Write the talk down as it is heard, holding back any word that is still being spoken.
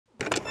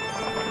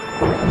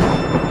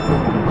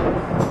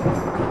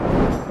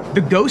The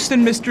Ghost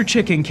and Mr.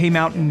 Chicken came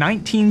out in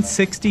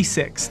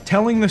 1966,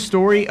 telling the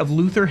story of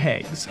Luther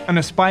Heggs, an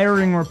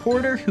aspiring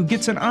reporter who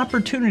gets an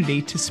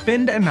opportunity to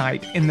spend a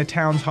night in the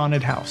town's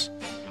haunted house.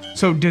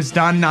 So does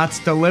Don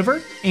Knotts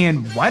deliver?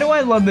 And why do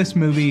I love this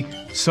movie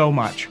so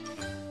much?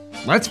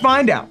 Let's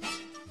find out.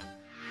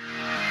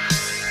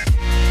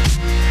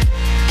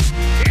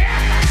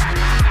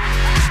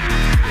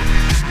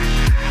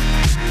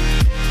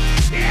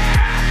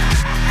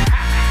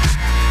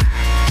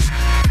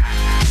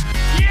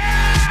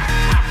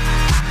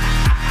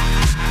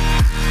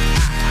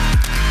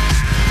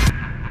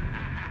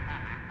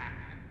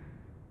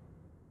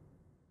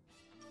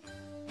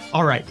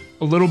 Alright,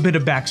 a little bit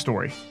of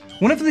backstory.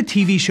 One of the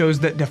TV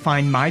shows that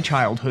defined my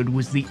childhood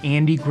was the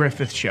Andy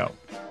Griffith Show.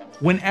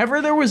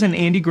 Whenever there was an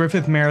Andy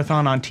Griffith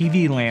marathon on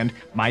TV Land,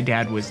 my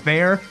dad was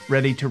there,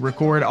 ready to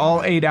record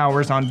all 8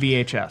 hours on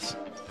VHS.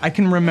 I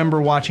can remember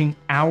watching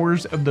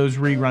hours of those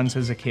reruns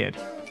as a kid.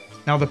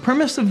 Now the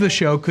premise of the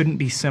show couldn't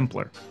be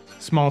simpler.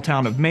 Small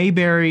town of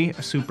Mayberry,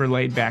 a super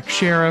laid-back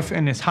sheriff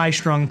and his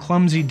high-strung,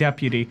 clumsy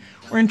deputy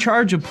were in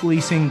charge of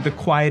policing the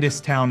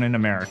quietest town in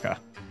America.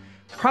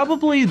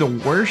 Probably the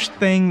worst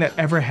thing that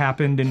ever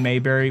happened in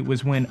Mayberry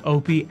was when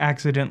Opie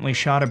accidentally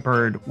shot a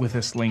bird with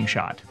a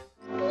slingshot.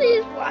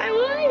 Please, why?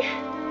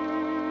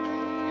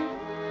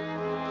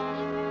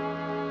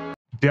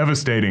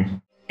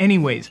 Devastating.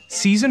 Anyways,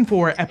 Season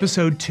 4,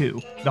 Episode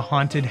 2, The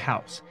Haunted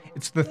House.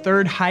 It's the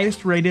third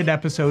highest rated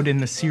episode in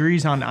the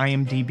series on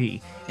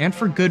IMDb, and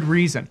for good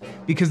reason,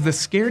 because the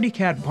scaredy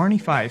cat Barney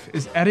Fife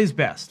is at his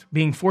best,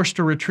 being forced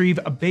to retrieve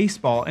a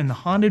baseball in the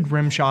haunted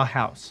Rimshaw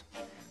house.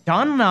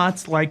 Don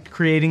Knotts liked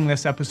creating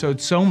this episode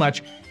so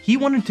much, he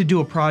wanted to do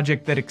a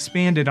project that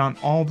expanded on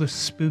all the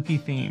spooky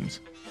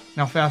themes.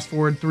 Now fast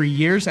forward 3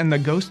 years and The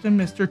Ghost and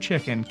Mr.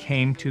 Chicken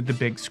came to the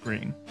big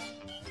screen.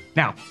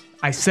 Now,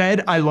 I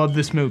said I love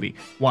this movie.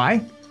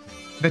 Why?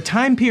 The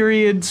time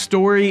period,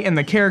 story, and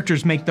the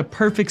characters make the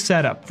perfect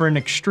setup for an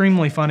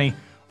extremely funny,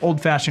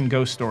 old-fashioned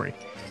ghost story.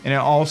 And it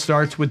all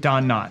starts with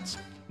Don Knotts,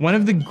 one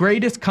of the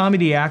greatest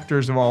comedy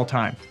actors of all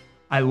time.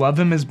 I love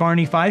him as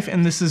Barney Fife,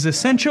 and this is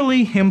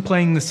essentially him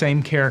playing the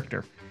same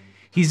character.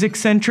 He's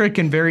eccentric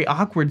and very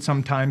awkward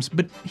sometimes,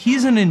 but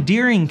he's an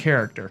endearing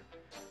character.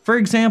 For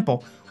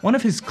example, one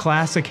of his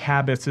classic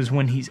habits is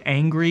when he's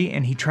angry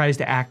and he tries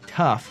to act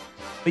tough,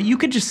 but you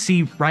could just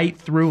see right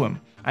through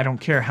him. I don't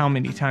care how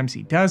many times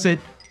he does it.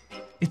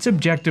 It's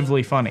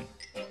objectively funny.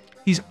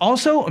 He's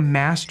also a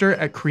master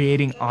at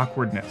creating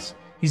awkwardness.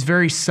 He's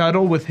very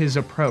subtle with his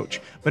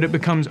approach, but it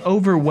becomes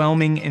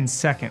overwhelming in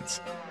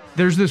seconds.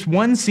 There's this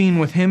one scene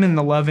with him and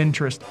the love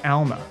interest,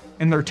 Alma,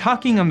 and they're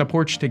talking on the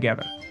porch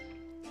together.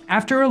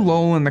 After a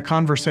lull in the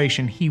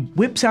conversation, he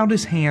whips out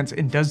his hands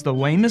and does the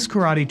lamest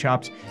karate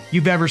chops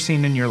you've ever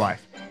seen in your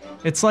life.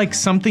 It's like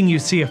something you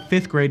see a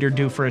 5th grader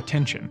do for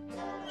attention,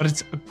 but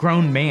it's a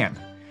grown man.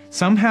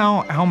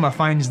 Somehow, Alma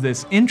finds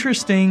this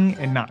interesting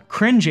and not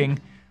cringing,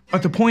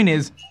 but the point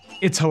is,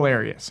 it's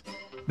hilarious.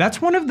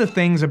 That's one of the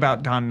things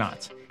about Don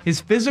Knotts.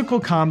 His physical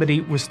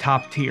comedy was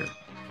top tier.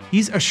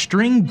 He's a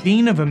string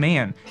bean of a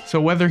man, so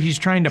whether he's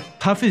trying to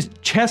puff his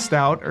chest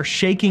out or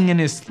shaking in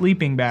his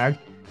sleeping bag,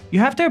 you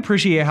have to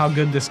appreciate how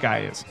good this guy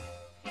is.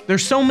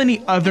 There's so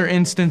many other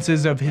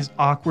instances of his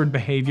awkward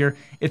behavior,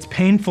 it's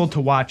painful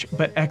to watch,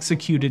 but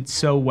executed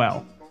so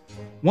well.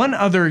 One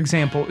other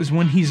example is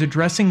when he's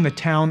addressing the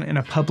town in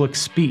a public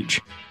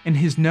speech, and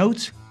his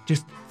notes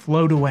just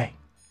float away.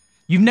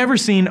 You've never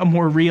seen a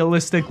more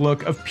realistic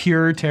look of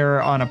pure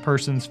terror on a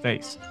person's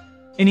face.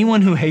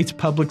 Anyone who hates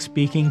public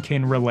speaking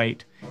can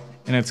relate.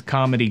 And it's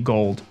comedy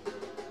gold.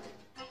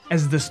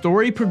 As the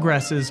story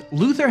progresses,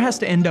 Luther has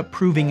to end up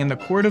proving in the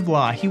court of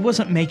law he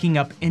wasn't making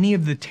up any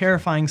of the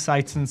terrifying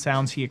sights and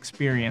sounds he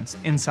experienced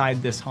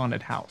inside this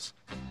haunted house.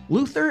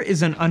 Luther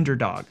is an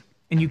underdog,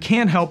 and you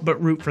can't help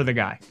but root for the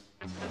guy.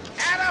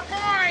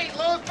 Attaboy,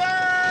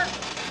 Luther!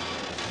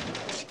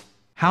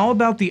 How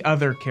about the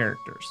other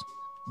characters?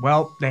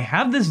 Well, they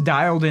have this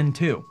dialed in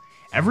too.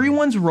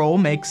 Everyone's role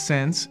makes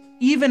sense,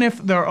 even if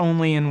they're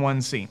only in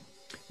one scene.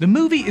 The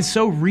movie is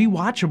so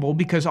rewatchable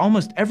because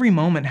almost every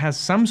moment has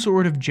some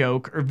sort of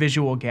joke or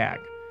visual gag.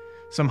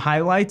 Some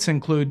highlights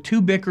include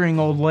 2 bickering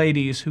old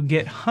ladies who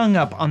get hung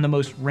up on the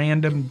most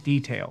random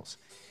details.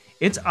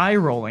 It's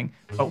eye-rolling,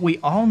 but we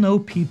all know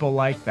people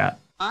like that.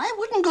 I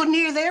wouldn't go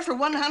near there for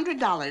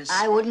 $100.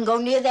 I wouldn't go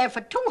near there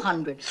for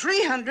 200.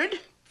 300.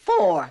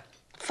 4.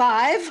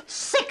 5.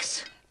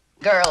 6.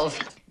 Girls.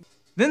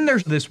 Then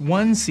there's this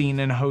one scene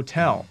in a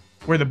hotel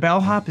where the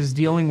bellhop is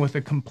dealing with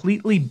a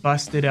completely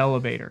busted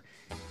elevator,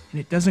 and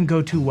it doesn't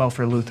go too well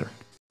for Luther.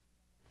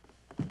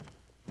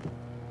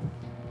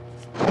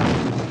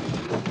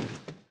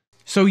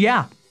 So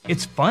yeah,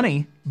 it's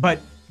funny, but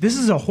this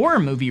is a horror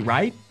movie,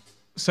 right?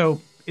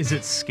 So is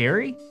it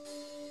scary?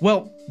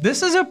 Well,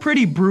 this is a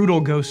pretty brutal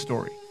ghost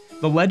story.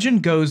 The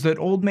legend goes that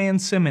old man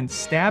Simmons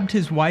stabbed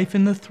his wife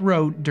in the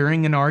throat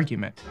during an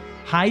argument,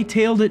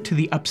 hightailed it to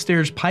the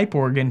upstairs pipe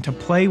organ to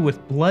play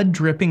with blood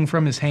dripping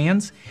from his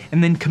hands,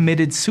 and then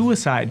committed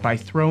suicide by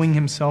throwing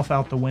himself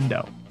out the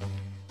window.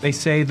 They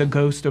say the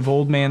ghost of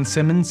Old Man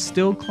Simmons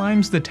still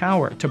climbs the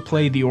tower to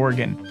play the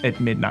organ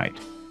at midnight.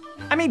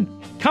 I mean,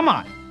 come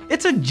on,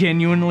 it's a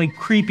genuinely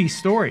creepy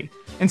story.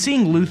 And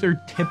seeing Luther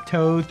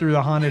tiptoe through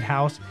the haunted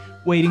house,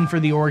 waiting for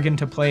the organ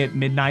to play at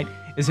midnight,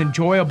 is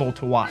enjoyable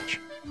to watch.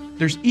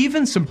 There's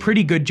even some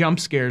pretty good jump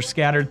scares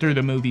scattered through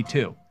the movie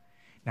too.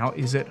 Now,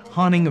 is it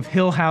Haunting of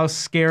Hill House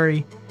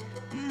scary?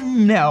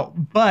 No,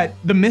 but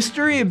the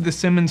mystery of the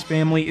Simmons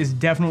family is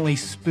definitely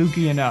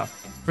spooky enough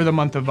for the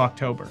month of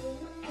October.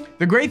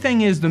 The great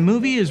thing is the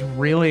movie is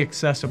really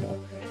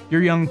accessible.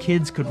 Your young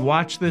kids could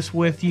watch this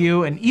with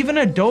you, and even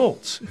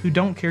adults who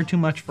don't care too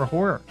much for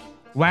horror.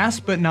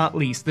 Last but not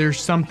least, there's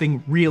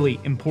something really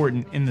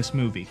important in this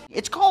movie.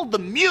 It's called the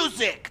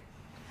music.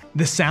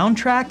 The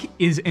soundtrack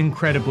is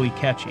incredibly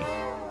catchy,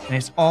 and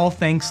it's all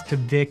thanks to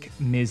Vic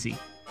Mizzy.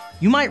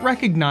 You might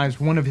recognize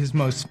one of his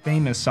most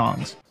famous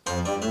songs.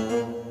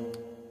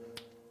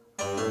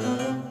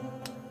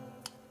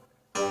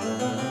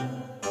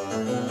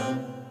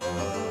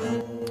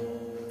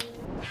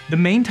 The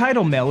main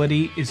title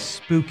melody is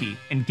spooky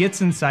and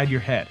gets inside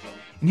your head.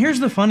 And here's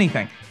the funny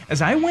thing.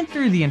 As I went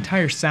through the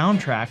entire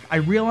soundtrack, I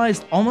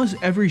realized almost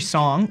every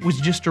song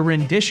was just a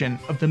rendition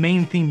of the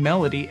main theme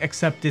melody,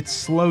 except it's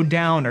slowed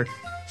down or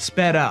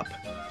sped up,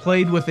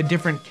 played with a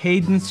different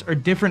cadence or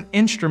different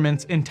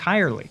instruments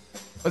entirely.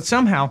 But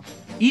somehow,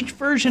 each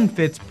version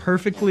fits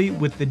perfectly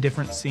with the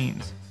different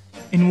scenes.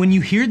 And when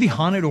you hear the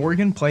haunted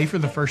organ play for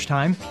the first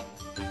time,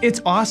 it's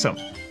awesome.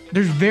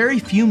 There's very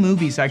few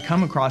movies I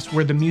come across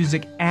where the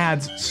music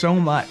adds so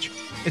much.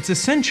 It's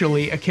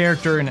essentially a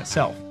character in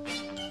itself.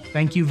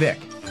 Thank you, Vic.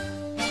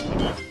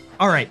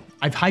 Alright,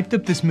 I've hyped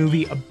up this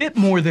movie a bit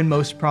more than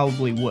most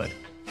probably would.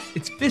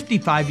 It's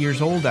 55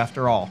 years old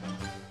after all.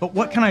 But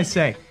what can I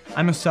say?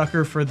 I'm a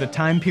sucker for the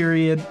time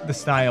period, the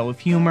style of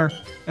humor,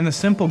 and the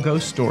simple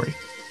ghost story.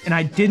 And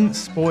I didn't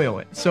spoil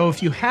it, so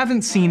if you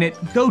haven't seen it,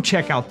 go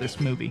check out this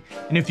movie.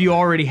 And if you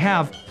already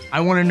have, I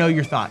want to know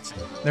your thoughts.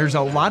 There's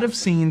a lot of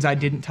scenes I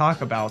didn't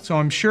talk about, so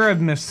I'm sure I've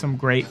missed some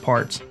great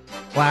parts.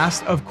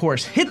 Last, of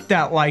course, hit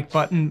that like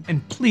button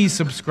and please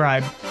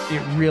subscribe.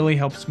 It really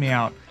helps me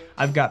out.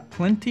 I've got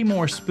plenty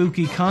more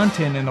spooky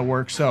content in the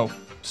works, so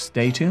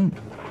stay tuned.